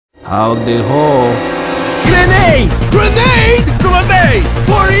Howdy ho. Grenade! Grenade! Grenade!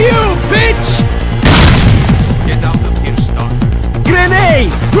 For you, bitch! Get out of here, Stark.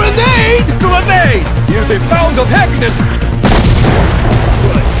 Grenade! Grenade! Grenade! Here's a pound of happiness!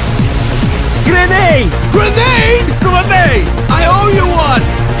 Grenade! Grenade! Grenade! I owe you one!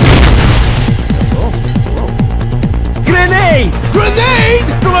 Grenade! Grenade!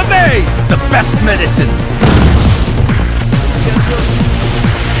 Grenade! The best medicine!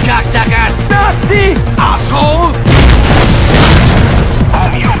 Cocksucker! Nazi! Asshole!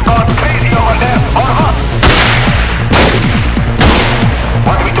 Have you gone crazy over there, or what?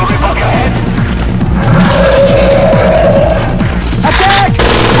 Want me to rip off your head? Attack!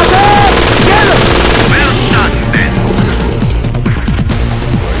 Attack! Get him! Well done, then.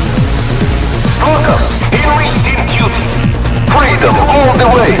 Welcome, enlisted duty. Freedom all the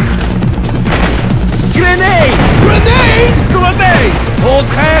way. Grenade! Grenade! Grenade! Hold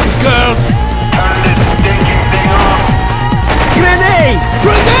hands, girls! Turn this stinking thing off. Grenade!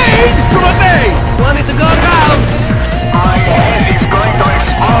 Grenade! Grenade! Want it to go round! My head is going to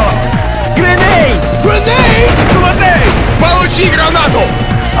explode. Grenade! Grenade! Grenade! Получи гранату!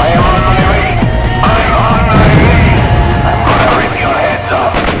 I am on my way. I'm on my way. I'm gonna rip your heads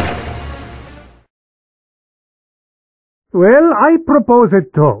off. Well, I propose a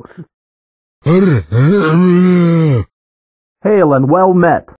toast. Hail and well met.